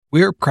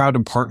We are proud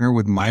to partner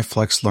with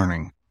MyFlex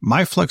Learning.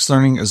 MyFlex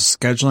Learning is a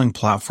scheduling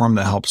platform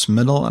that helps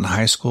middle and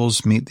high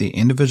schools meet the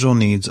individual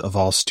needs of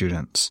all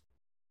students.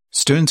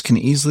 Students can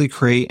easily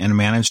create and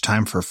manage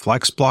time for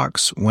flex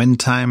blocks, win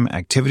time,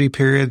 activity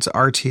periods,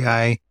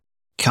 RTI,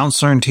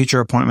 counselor and teacher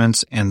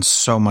appointments, and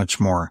so much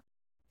more.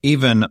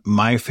 Even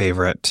my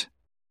favorite,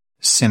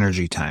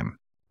 Synergy Time.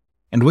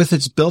 And with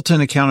its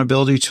built-in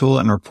accountability tool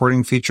and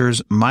reporting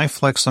features,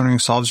 MyFlex Learning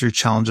solves your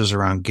challenges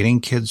around getting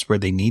kids where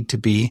they need to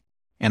be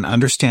and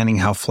understanding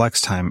how flex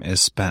time is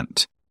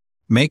spent.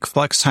 Make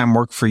flex time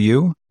work for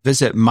you.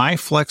 Visit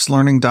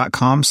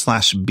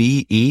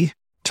myflexlearning.com/BE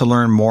to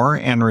learn more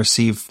and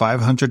receive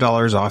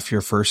 $500 off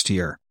your first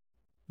year.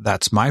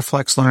 That's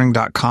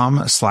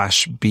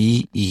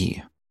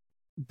myflexlearning.com/BE.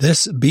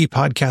 This B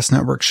Podcast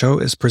Network show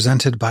is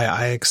presented by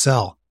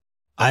iExcel.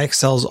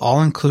 iExcel's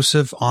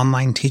all-inclusive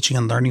online teaching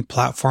and learning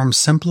platform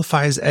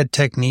simplifies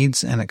edtech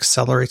needs and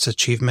accelerates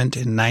achievement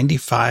in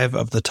 95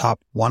 of the top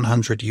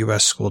 100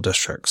 U.S. school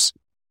districts.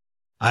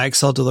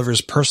 iExcel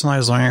delivers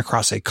personalized learning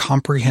across a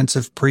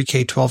comprehensive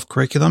pre-K-12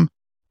 curriculum,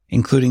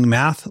 including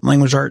math,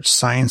 language arts,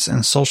 science,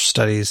 and social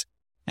studies,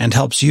 and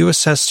helps you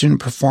assess student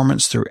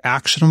performance through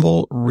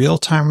actionable,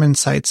 real-time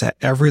insights at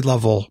every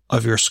level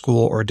of your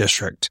school or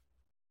district.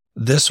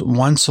 This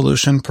one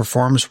solution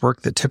performs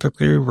work that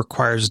typically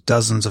requires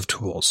dozens of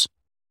tools.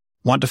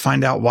 Want to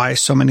find out why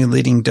so many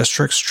leading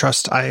districts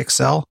trust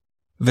iExcel?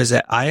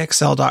 Visit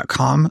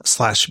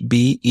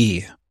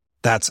iexcel.com/BE.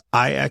 That's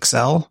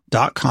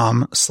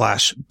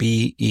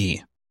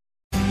iexcel.com/BE.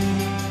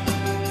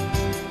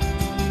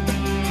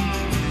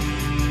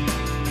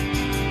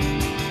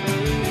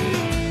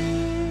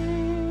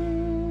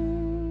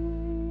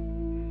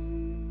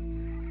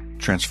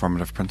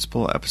 Transformative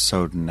Principal,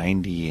 episode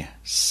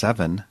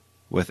 97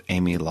 with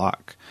Amy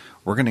Locke.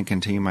 We're going to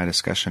continue my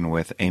discussion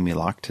with Amy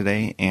Locke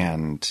today,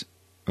 and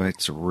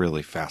it's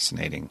really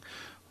fascinating.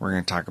 We're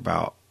going to talk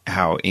about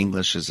how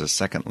English is a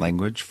second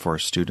language for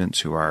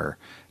students who are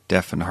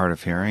deaf and hard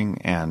of hearing,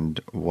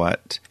 and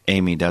what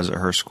Amy does at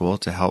her school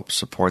to help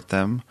support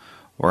them.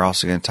 We're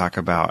also going to talk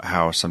about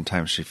how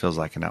sometimes she feels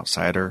like an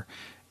outsider,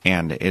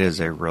 and it is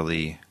a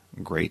really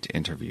great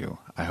interview.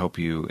 I hope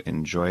you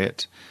enjoy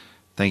it.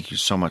 Thank you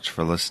so much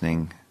for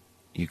listening.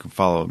 You can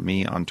follow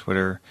me on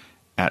Twitter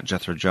at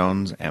Jethro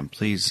Jones, and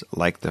please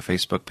like the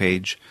Facebook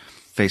page,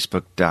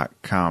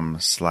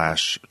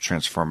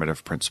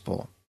 facebook.com/Transformative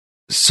Principal.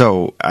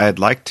 So I'd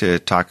like to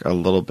talk a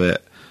little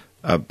bit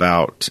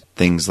about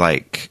things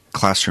like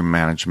classroom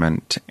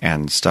management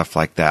and stuff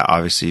like that.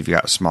 Obviously, you've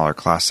got smaller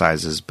class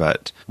sizes,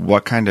 but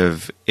what kind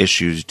of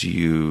issues do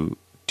you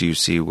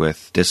see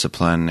with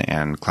discipline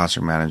and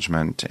classroom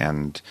management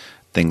and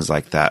things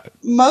like that?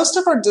 Most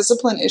of our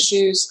discipline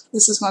issues,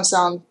 this is going to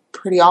sound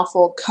pretty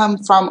awful, come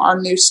from our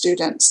new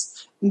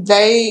students.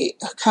 They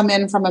come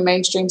in from a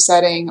mainstream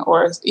setting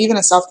or even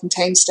a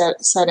self-contained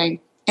setting,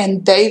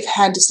 and they've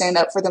had to stand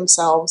up for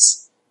themselves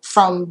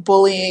from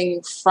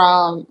bullying,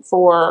 for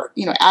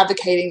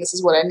advocating, this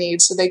is what I need.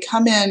 So they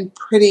come in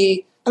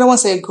pretty, I don't want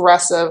to say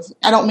aggressive.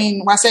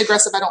 When I say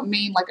aggressive, I don't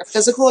mean like a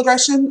physical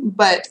aggression,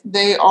 but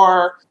they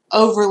are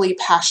overly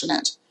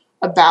passionate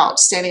about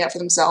standing up for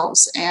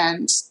themselves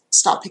and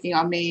stop picking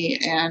on me.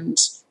 And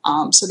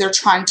so they're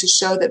trying to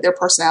show that their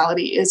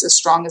personality is as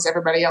strong as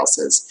everybody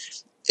else's.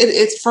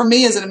 It's for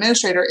me as an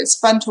administrator, it's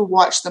fun to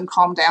watch them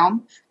calm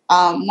down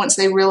once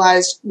they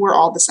realize we're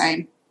all the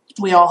same.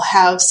 We all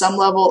have some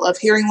level of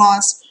hearing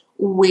loss.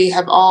 We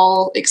have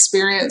all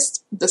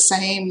experienced the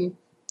same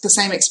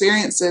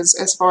experiences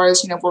as far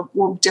as,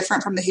 we're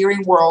different from the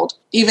hearing world.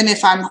 Even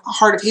if I'm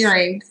hard of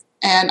hearing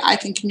and I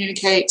can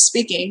communicate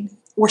speaking,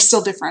 we're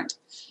still different.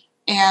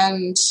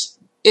 And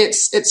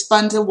it's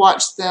fun to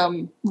watch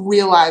them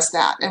realize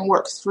that and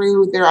work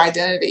through their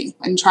identity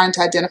and trying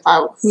to identify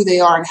who they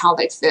are and how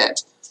they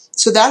fit.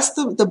 So that's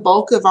the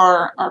bulk of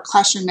our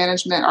classroom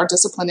management, our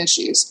discipline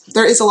issues.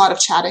 There is a lot of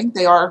chatting.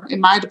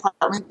 In my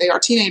department, they are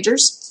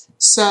teenagers.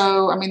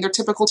 So, they're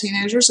typical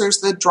teenagers. There's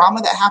the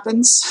drama that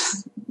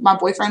happens. My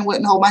boyfriend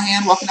wouldn't hold my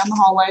hand walking down the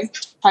hallway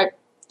type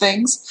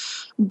things.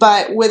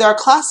 But with our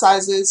class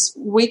sizes,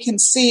 we can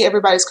see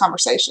everybody's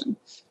conversation.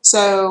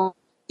 So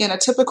in a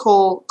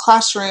typical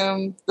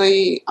classroom,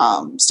 the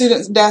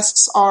students'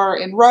 desks are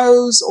in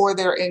rows or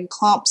they're in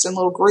clumps and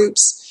little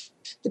groups,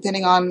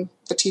 depending on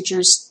the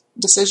teacher's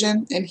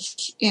decision. And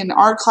in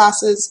our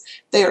classes,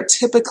 they are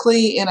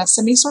typically in a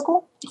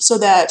semicircle so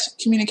that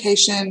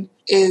communication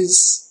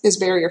is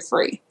barrier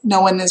free.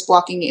 No one is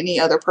blocking any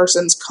other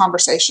person's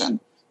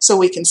conversation, so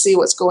we can see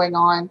what's going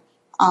on.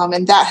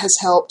 And that has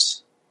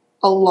helped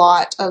a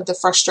lot of the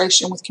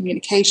frustration with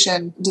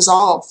communication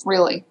dissolve,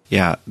 really.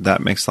 Yeah,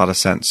 that makes a lot of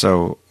sense.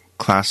 So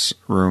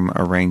classroom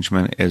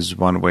arrangement is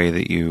one way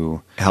that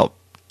you help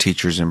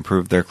teachers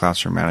improve their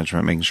classroom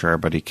management, making sure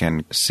everybody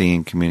can see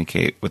and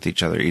communicate with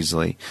each other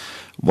easily.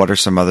 What are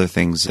some other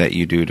things that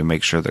you do to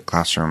make sure that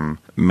classroom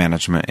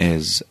management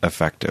is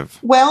effective?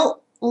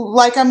 Well,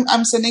 like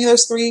I'm sending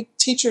those 3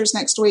 teachers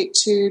next week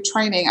to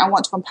training. I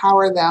want to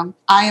empower them.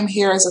 I am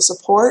here as a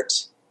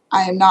support,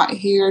 I am not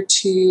here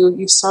to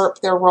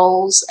usurp their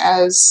roles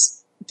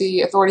as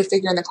the authority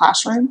figure in the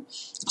classroom.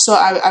 So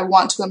I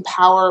want to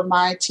empower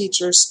my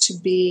teachers to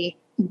be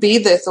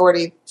the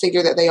authority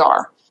figure that they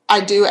are.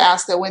 I do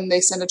ask that when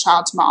they send a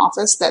child to my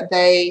office that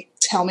they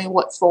tell me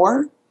what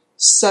for,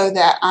 so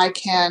that I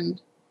can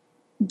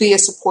be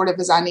as supportive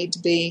as I need to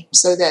be,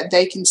 so that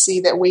they can see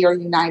that we are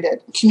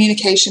united.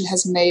 Communication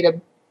has made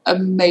a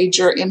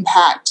major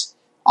impact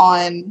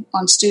on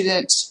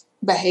student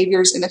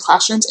behaviors in the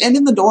classrooms and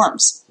in the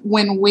dorms.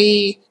 When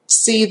we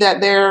see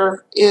that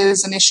there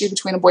is an issue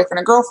between a boyfriend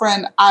and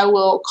girlfriend, I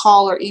will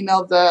call or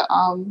email the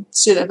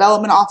student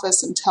development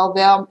office and tell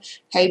them,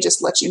 hey,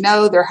 just let you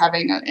know they're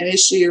having an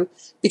issue,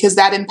 because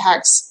that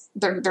impacts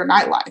their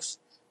nightlife.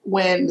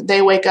 When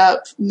they wake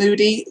up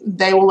moody,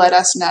 they will let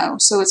us know.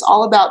 So it's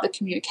all about the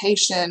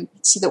communication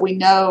so that we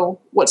know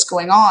what's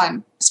going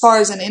on. As far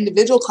as in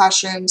individual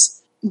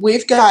classrooms,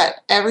 we've got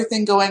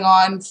everything going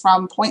on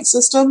from point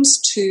systems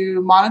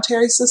to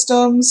monetary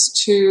systems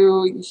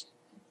to,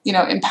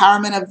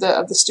 empowerment of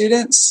the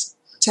students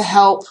to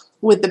help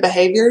with the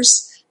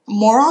behaviors.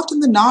 More often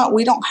than not,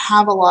 we don't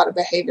have a lot of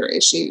behavior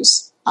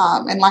issues.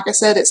 And like I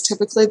said, it's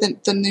typically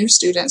the new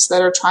students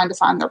that are trying to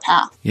find their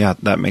path. Yeah,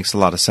 that makes a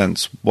lot of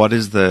sense. What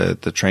is the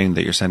training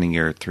that you're sending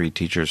your 3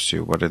 teachers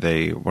to? What are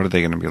they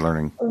going to be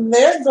learning?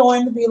 They're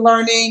going to be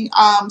learning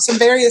some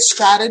various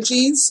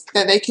strategies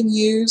that they can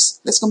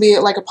use. It's going to be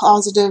like a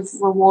positive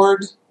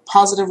reward,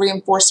 positive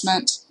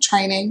reinforcement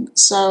training.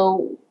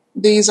 So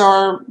these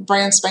are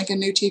brand spanking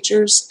new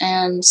teachers,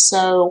 and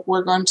so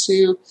we're going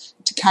to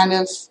kind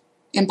of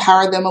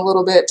empower them a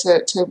little bit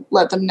to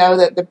let them know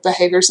that the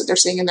behaviors that they're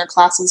seeing in their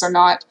classes are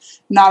not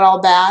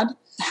all bad,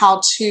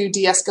 how to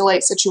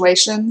de-escalate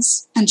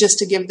situations, and just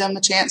to give them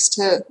a chance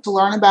to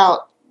learn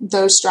about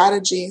those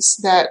strategies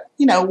that,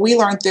 we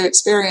learn through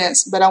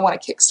experience, but I want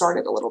to kickstart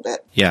it a little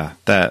bit. Yeah,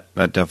 that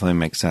definitely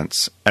makes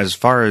sense. As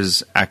far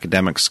as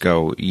academics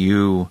go,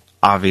 you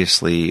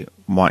obviously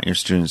want your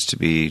students to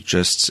be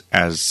just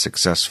as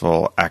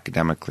successful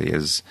academically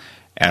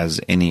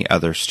as any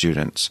other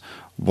students.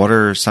 What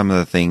are some of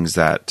the things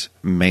that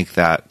make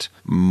that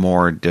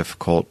more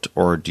difficult,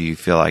 or do you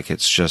feel like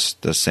it's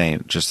just the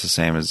same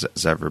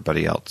as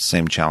everybody else,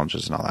 same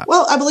challenges and all that?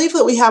 Well, I believe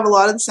that we have a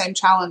lot of the same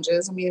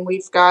challenges. I mean,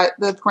 we've got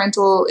the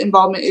parental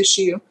involvement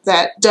issue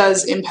that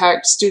does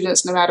impact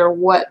students no matter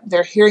what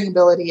their hearing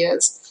ability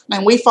is.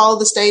 And we follow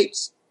the state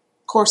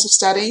course of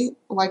study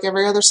like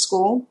every other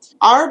school.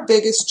 Our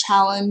biggest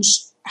challenge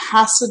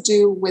has to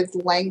do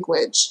with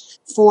language.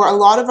 For a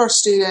lot of our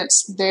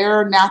students,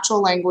 their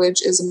natural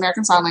language is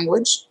American Sign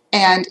Language,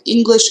 and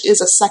English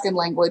is a second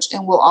language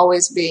and will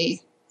always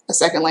be a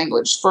second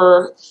language.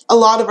 For a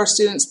lot of our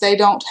students, they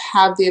don't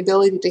have the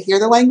ability to hear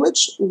the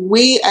language.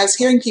 We, as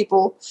hearing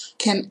people,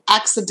 can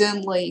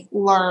accidentally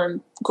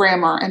learn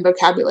grammar and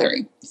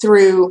vocabulary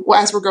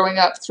as we're growing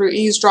up, through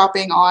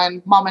eavesdropping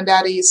on mom and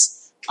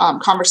daddy's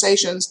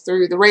conversations,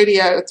 through the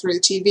radio, through the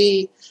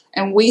TV,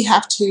 and we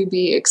have to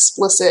be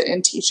explicit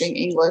in teaching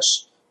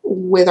English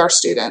with our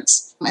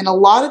students. And a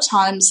lot of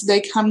times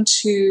they come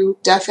to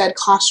deaf ed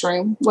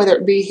classroom, whether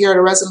it be here at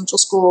a residential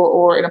school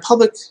or in a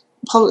public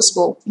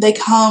school, they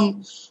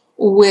come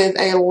with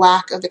a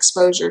lack of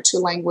exposure to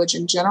language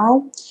in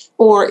general.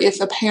 Or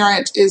if a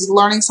parent is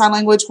learning sign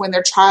language when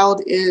their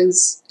child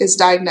is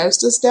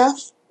diagnosed as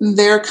deaf,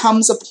 there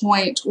comes a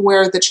point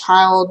where the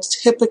child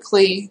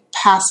typically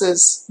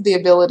passes the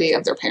ability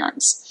of their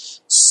parents.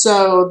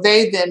 So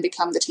they then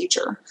become the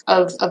teacher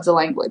of the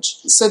language.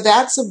 So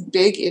that's a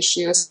big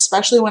issue,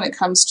 especially when it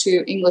comes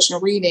to English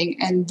and reading.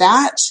 And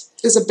that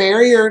is a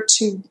barrier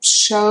to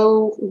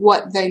show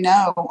what they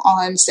know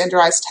on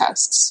standardized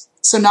tests.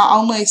 So not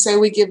only say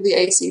we give the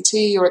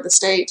ACT or the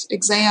state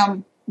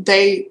exam,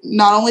 they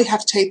not only have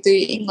to take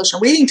the English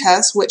and reading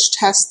test, which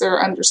tests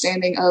their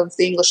understanding of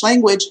the English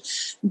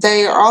language,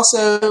 they are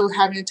also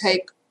having to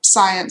take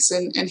science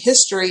and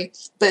history.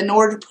 But in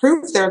order to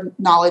prove their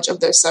knowledge of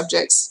those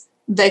subjects,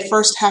 they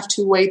first have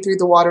to wade through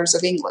the waters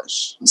of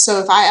English. So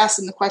if I ask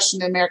them the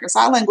question in American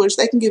Sign Language,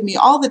 they can give me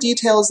all the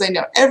details. They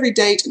know every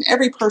date and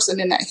every person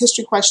in that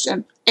history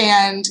question.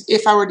 And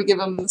if I were to give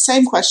them the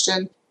same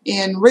question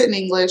in written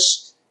English,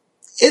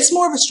 it's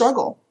more of a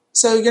struggle.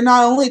 So you're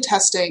not only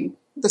testing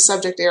the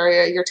subject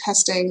area, you're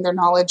testing their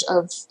knowledge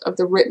of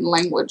the written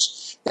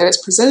language that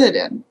it's presented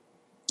in.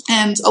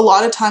 And a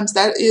lot of times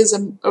that is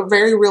a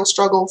very real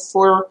struggle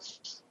for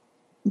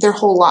their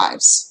whole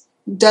lives.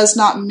 Does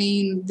not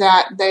mean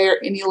that they are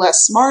any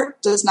less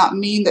smart, does not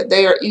mean that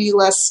they are any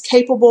less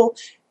capable.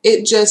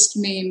 It just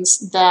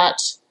means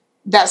that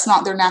that's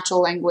not their natural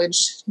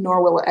language,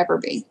 nor will it ever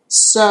be.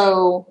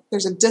 So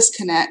there's a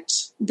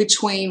disconnect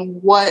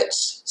between what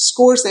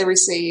scores they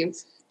receive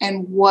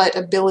and what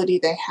ability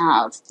they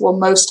have. Well,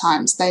 most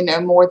times they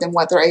know more than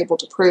what they're able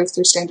to prove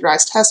through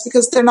standardized tests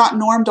because they're not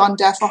normed on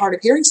deaf or hard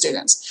of hearing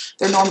students.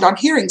 They're normed on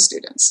hearing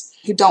students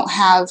who don't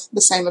have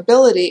the same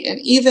ability. And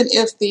even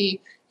if the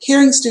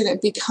hearing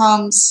student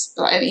becomes,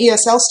 an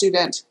ESL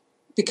student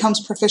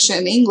becomes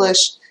proficient in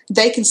English,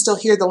 they can still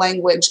hear the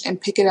language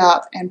and pick it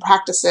up and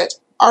practice it.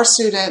 Our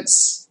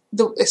students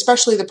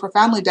especially the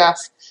profoundly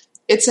deaf,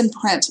 it's in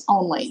print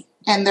only.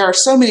 And there are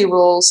so many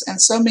rules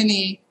and so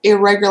many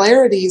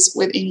irregularities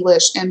with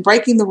English and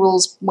breaking the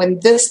rules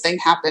when this thing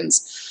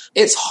happens.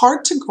 It's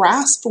hard to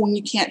grasp when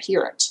you can't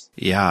hear it.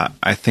 Yeah,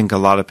 I think a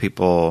lot of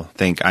people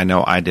think, I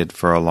know I did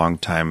for a long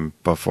time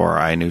before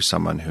I knew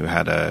someone who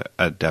had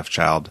a deaf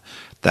child,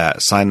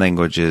 that sign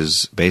language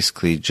is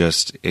basically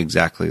just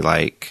exactly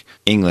like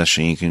English,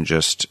 and you can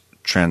just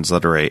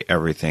transliterate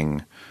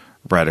everything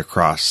right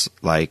across.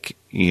 Like,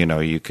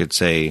 you could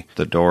say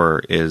the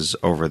door is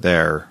over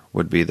there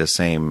would be the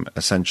same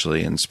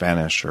essentially in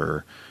Spanish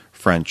or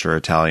French or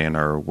Italian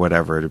or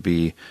whatever, to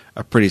be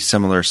a pretty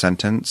similar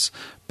sentence,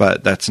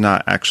 but that's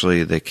not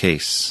actually the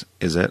case,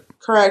 is it?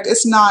 Correct.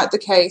 It's not the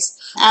case.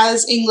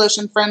 As English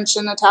and French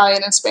and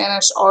Italian and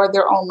Spanish are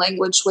their own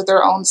language with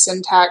their own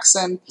syntax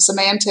and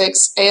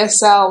semantics,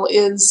 ASL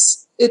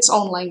is its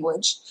own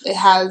language. It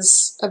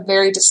has a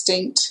very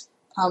distinct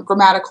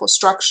grammatical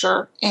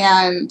structure,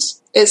 and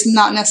it's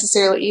not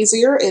necessarily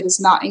easier. It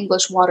is not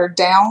English watered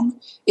down.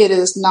 It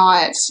is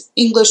not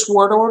English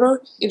word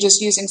order. It's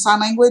just using sign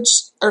language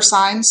or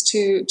signs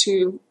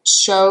to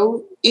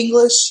show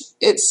English.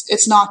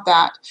 It's not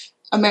that.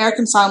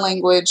 American Sign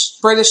Language,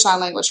 British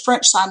Sign Language,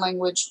 French Sign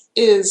Language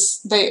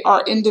they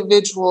are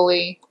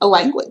individually a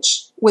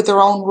language with their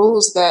own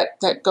rules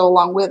that go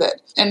along with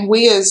it. And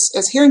we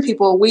as hearing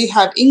people, we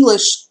have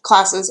English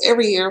classes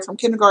every year from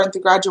kindergarten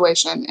through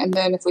graduation. And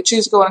then if we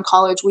choose to go on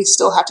college, we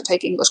still have to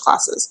take English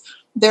classes.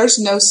 There's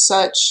no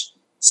such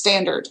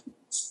standard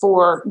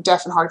for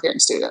deaf and hard of hearing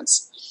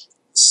students.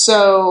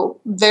 So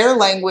their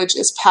language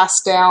is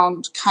passed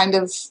down kind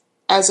of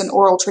as an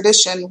oral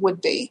tradition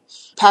would be,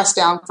 passed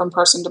down from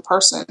person to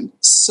person.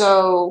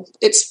 So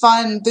it's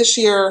fun. This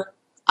year,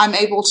 I'm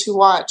able to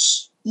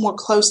watch more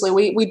closely.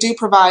 We do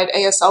provide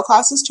ASL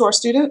classes to our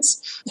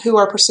students who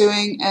are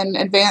pursuing an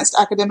advanced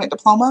academic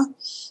diploma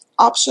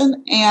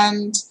option.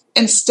 And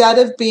instead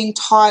of being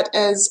taught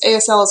as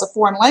ASL as a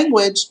foreign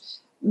language,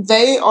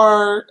 they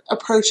are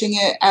approaching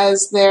it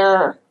as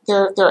their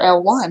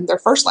L1, their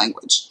first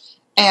language,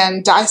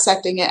 and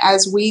dissecting it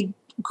as we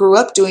grew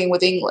up doing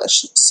with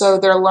English. So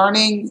they're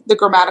learning the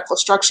grammatical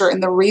structure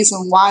and the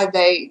reason why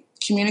they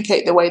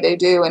communicate the way they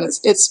do. And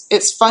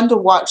it's fun to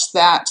watch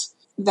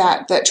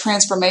that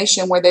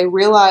transformation where they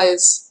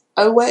realize,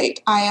 oh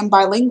wait, I am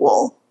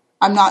bilingual.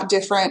 I'm not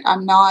different.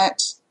 I'm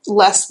not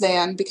less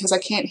than because I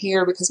can't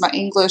hear, because my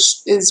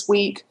English is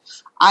weak.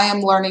 I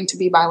am learning to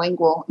be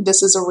bilingual.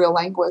 This is a real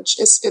language.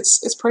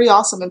 It's pretty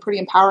awesome and pretty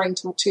empowering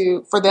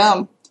to for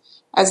them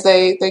as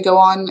they go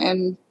on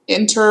and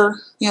enter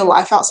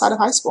life outside of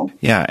high school.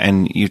 Yeah,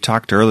 and you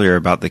talked earlier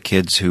about the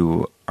kids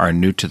who are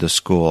new to the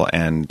school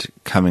and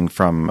coming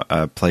from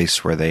a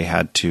place where they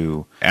had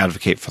to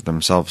advocate for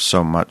themselves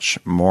so much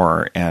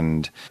more.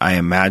 And I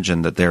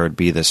imagine that there would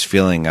be this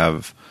feeling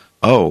of,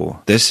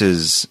 oh,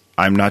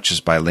 I'm not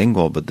just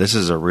bilingual, but this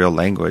is a real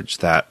language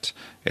that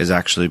is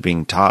actually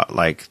being taught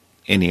like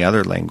any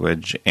other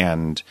language.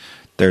 And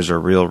there's a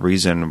real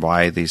reason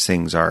why these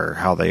things are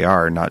how they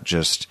are, not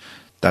just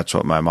that's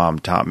what my mom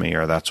taught me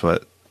or that's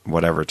what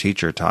whatever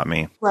teacher taught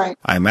me. Right.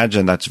 I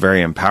imagine that's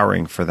very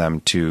empowering for them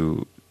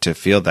to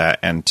feel that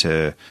and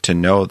to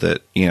know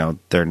that,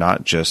 they're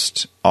not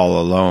just all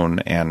alone.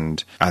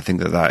 And I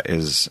think I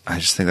just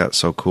think that's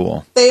so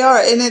cool. They are.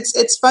 And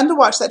it's fun to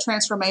watch that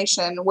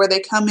transformation where they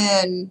come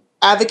in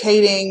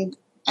advocating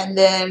and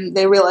then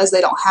they realize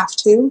they don't have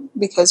to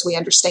because we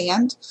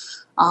understand.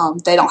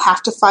 They don't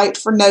have to fight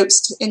for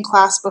notes in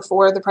class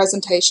before the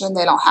presentation.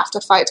 They don't have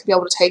to fight to be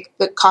able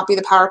to copy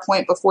the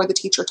PowerPoint before the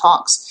teacher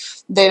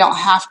talks. They don't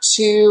have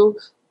to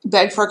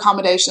beg for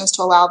accommodations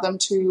to allow them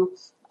to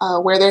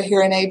wear their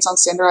hearing aids on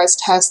standardized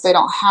tests. They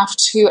don't have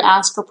to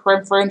ask for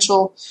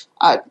preferential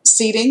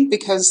seating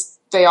because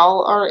they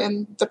all are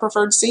in the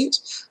preferred seat.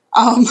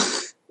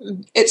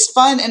 It's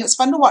fun, and it's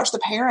fun to watch the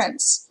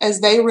parents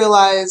as they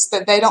realize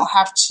that they don't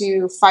have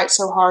to fight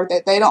so hard,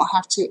 that they don't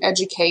have to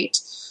educate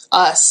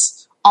us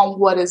on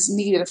what is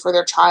needed for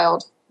their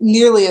child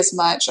nearly as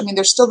much. I mean,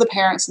 they're still the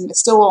parents and they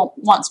still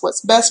wants what's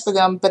best for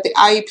them, but the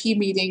IEP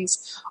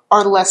meetings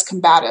are less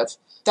combative.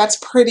 That's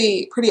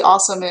pretty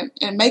awesome. And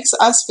it makes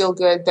us feel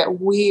good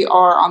that we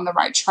are on the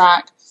right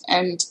track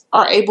and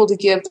are able to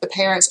give the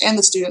parents and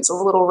the students a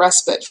little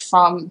respite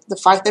from the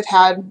fight they've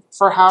had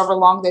for however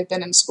long they've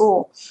been in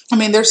school. I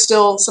mean, there's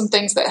still some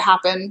things that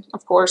happen.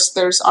 Of course,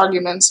 there's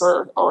arguments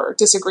or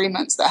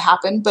disagreements that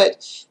happen,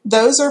 but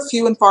those are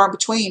few and far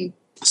between.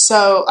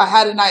 So I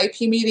had an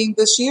IEP meeting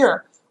this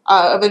year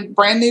of a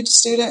brand new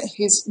student.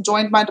 He's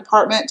joined my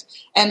department,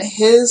 and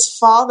his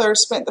father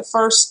spent the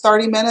first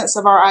 30 minutes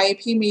of our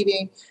IEP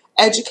meeting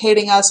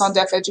educating us on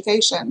deaf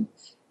education.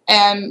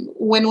 And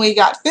when we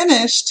got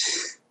finished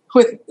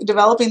with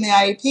developing the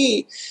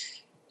IEP,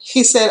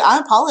 he said, I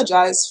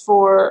apologize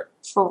for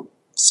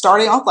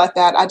starting off like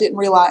that. I didn't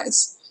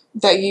realize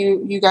that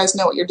you guys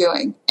know what you're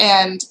doing.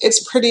 And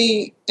it's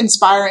pretty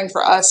inspiring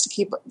for us to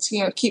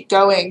keep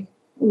going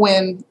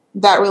when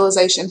that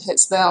realization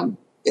hits them.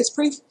 It's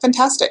pretty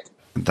fantastic.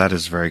 That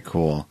is very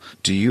cool.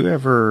 Do you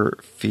ever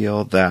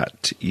feel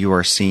that you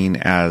are seen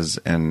as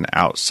an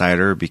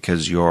outsider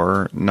because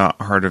you're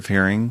not hard of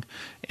hearing?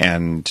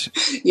 And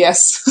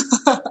Yes.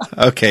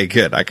 okay,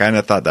 good. I kind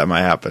of thought that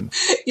might happen.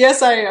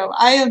 Yes, I am.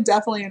 I am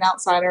definitely an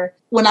outsider.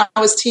 When I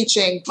was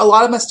teaching, a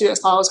lot of my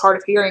students thought I was hard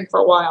of hearing for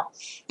a while,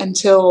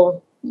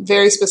 until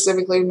very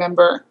specifically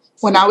remember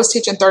when I was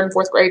teaching 3rd and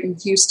 4th grade in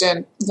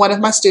Houston, one of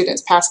my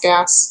students passed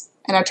gas,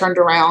 and I turned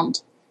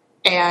around,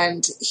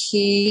 and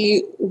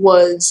he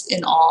was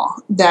in awe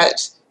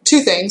that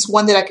 2 things: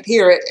 one, that I could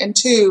hear it, and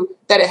 2,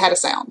 that it had a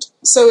sound.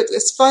 So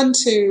it's fun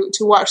to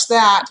watch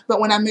that. But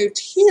when I moved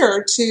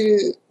here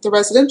to the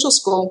residential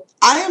school,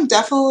 I am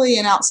definitely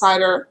an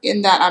outsider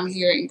in that I'm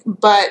hearing,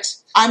 but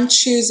I'm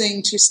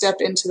choosing to step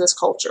into this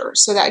culture.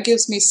 So that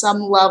gives me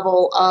some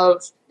level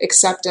of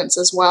acceptance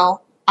as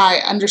well. I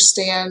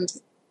understand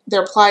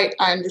their plight.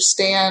 I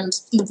understand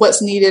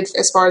what's needed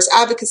as far as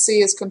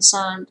advocacy is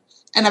concerned.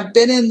 And I've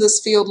been in this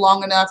field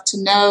long enough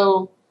to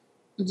know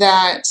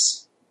that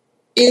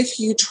if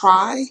you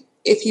try,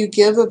 if you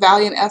give a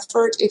valiant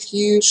effort, if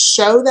you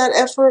show that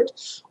effort,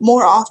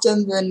 more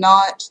often than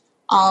not,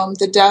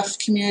 the deaf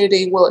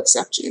community will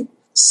accept you.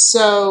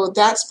 So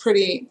that's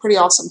pretty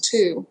awesome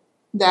too,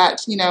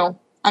 that,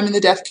 I'm in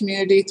the deaf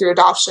community through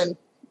adoption,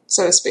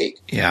 so to speak.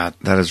 Yeah,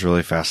 that is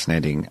really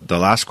fascinating. The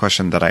last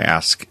question that I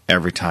ask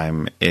every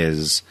time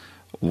is,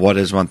 what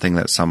is one thing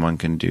that someone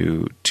can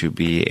do to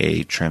be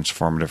a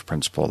transformative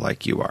principal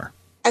like you are?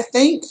 I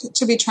think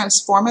to be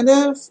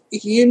transformative,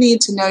 you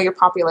need to know your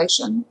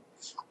population.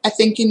 I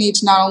think you need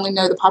to not only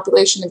know the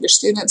population of your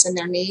students and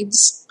their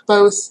needs,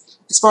 both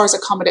as far as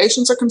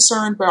accommodations are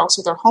concerned, but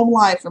also their home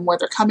life and where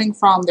they're coming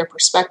from, their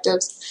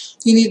perspectives.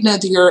 You need to know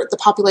the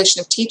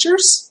population of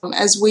teachers.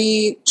 As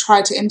we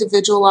try to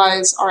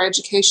individualize our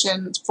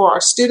education for our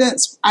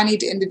students, I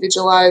need to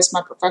individualize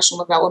my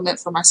professional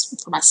development for my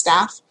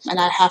staff, and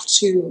I have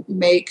to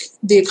make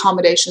the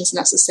accommodations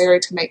necessary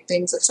to make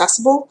things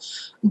accessible.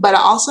 But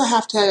I also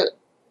have to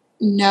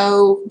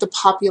know the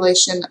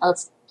population of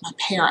my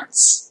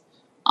parents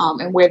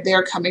and where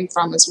they're coming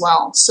from as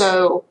well.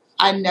 So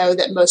I know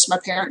that most of my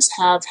parents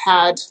have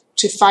had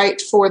to fight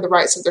for the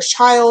rights of their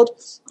child.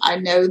 I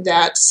know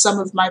that some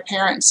of my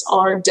parents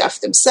are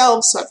deaf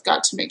themselves, so I've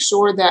got to make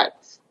sure that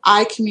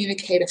I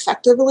communicate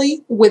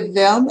effectively with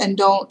them and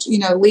don't,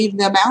 leave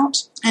them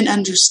out, and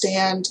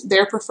understand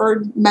their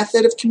preferred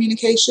method of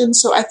communication.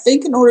 So I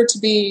think in order to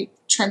be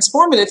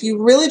transformative,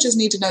 you really just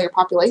need to know your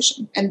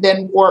population and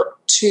then work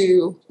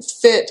to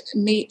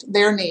meet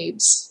their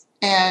needs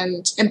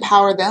and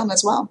empower them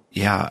as well.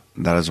 Yeah,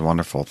 that is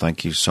wonderful.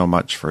 Thank you so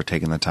much for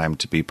taking the time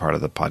to be part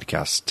of the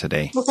podcast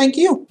today. Well, thank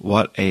you.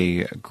 What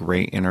a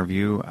great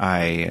interview.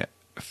 I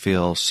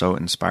feel so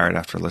inspired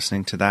after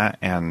listening to that.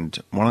 And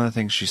one of the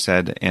things she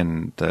said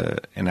in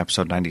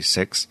episode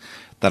 96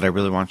 that I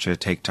really want you to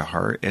take to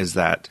heart is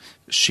that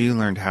she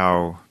learned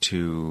how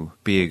to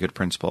be a good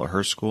principal at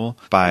her school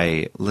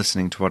by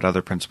listening to what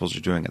other principals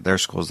are doing at their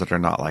schools that are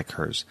not like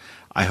hers.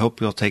 I hope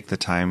you'll take the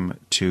time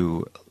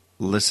to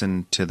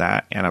listen to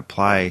that and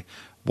apply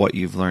what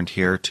you've learned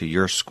here to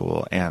your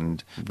school.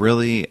 And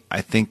really,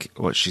 I think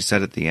what she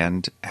said at the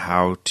end,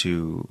 how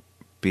to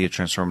be a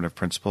transformative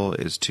principal,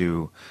 is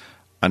to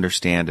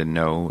understand and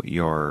know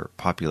your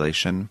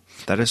population.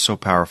 That is so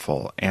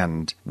powerful.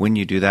 And when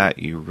you do that,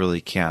 you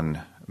really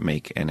can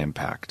make an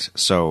impact.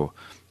 So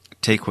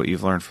take what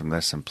you've learned from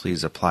this and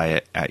please apply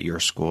it at your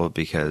school,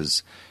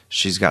 because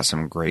she's got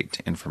some great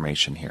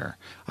information here.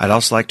 I'd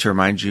also like to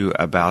remind you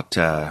about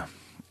a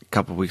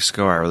couple of weeks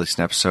ago, I released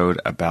an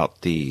episode about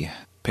the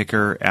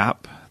Picker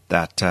app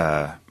that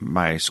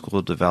my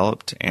school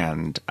developed,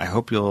 and I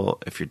hope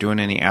if you're doing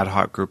any ad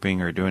hoc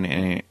grouping or doing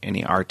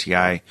any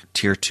RTI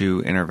Tier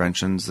 2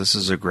 interventions, this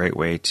is a great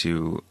way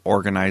to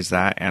organize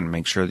that and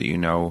make sure that you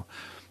know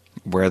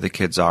where the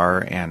kids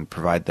are and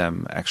provide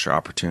them extra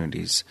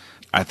opportunities.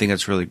 I think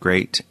it's really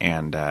great,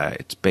 and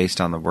it's based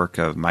on the work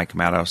of Mike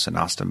Matos and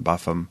Austin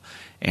Buffum,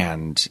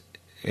 and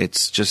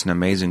it's just an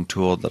amazing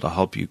tool that'll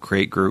help you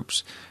create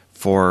groups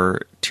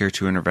for Tier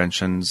 2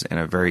 interventions in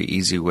a very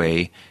easy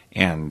way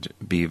and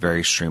be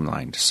very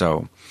streamlined.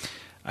 So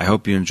I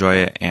hope you enjoy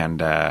it,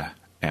 and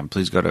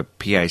please go to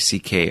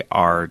pickr.org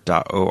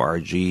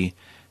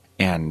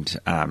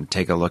and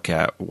take a look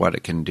at what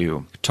it can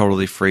do.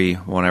 Totally free,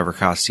 won't ever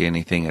cost you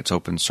anything. It's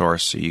open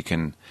source, so you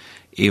can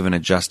even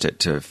adjust it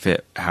to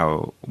fit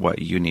what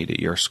you need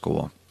at your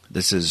school.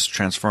 This is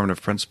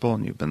Transformative Principal,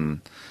 and you've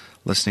been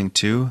listening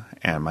to,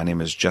 and my name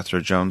is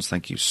Jethro Jones.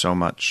 Thank you so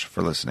much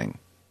for listening.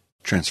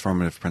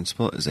 Transformative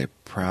Principal is a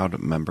proud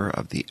member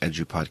of the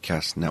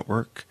EduPodcast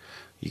Network.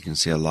 You can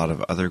see a lot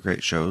of other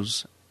great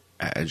shows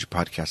at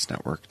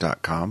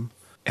edupodcastnetwork.com.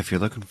 If you're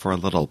looking for a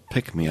little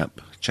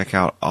pick-me-up, check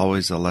out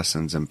Always the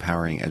Lessons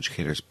Empowering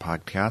Educators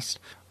podcast,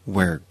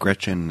 where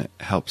Gretchen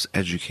helps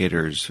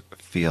educators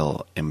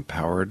feel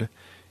empowered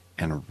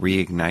and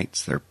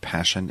reignites their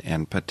passion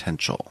and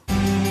potential.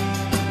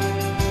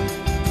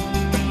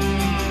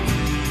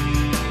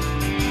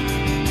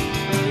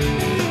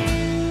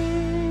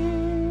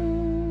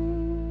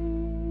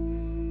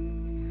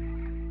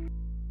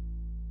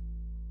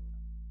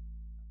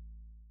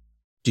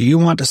 Do you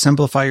want to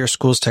simplify your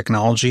school's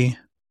technology,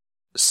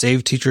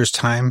 save teachers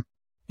time,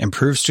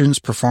 improve students'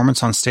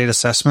 performance on state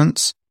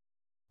assessments?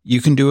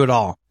 You can do it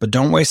all, but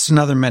don't waste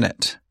another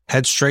minute.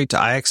 Head straight to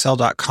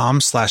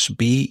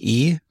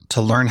ixl.com/BE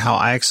to learn how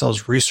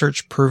IXL's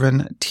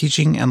research-proven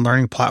teaching and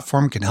learning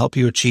platform can help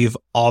you achieve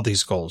all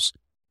these goals.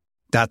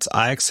 That's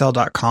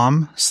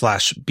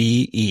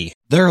ixl.com/BE.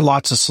 There are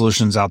lots of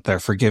solutions out there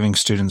for giving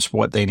students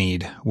what they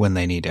need when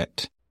they need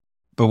it.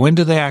 But when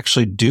do they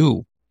actually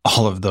do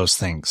all of those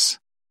things?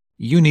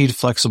 You need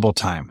flexible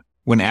time.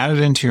 When added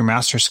into your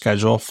master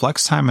schedule,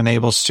 Flex Time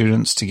enables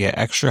students to get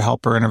extra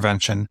help or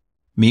intervention,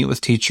 meet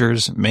with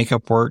teachers, make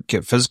up work,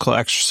 get physical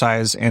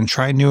exercise, and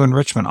try new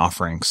enrichment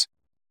offerings.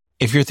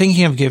 If you're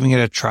thinking of giving it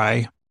a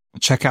try,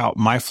 check out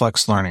My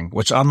Flex Learning,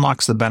 which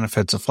unlocks the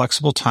benefits of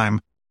flexible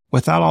time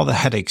without all the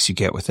headaches you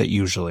get with it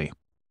usually.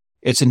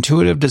 Its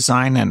intuitive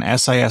design and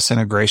SIS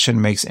integration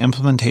makes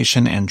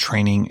implementation and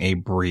training a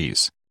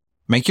breeze.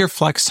 Make your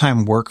flex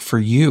time work for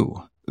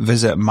you.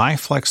 Visit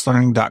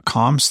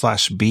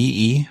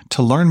myflexlearning.com/BE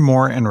to learn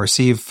more and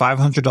receive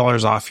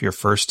 $500 off your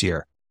first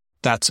year.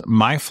 That's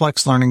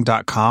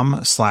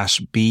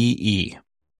myflexlearning.com/BE.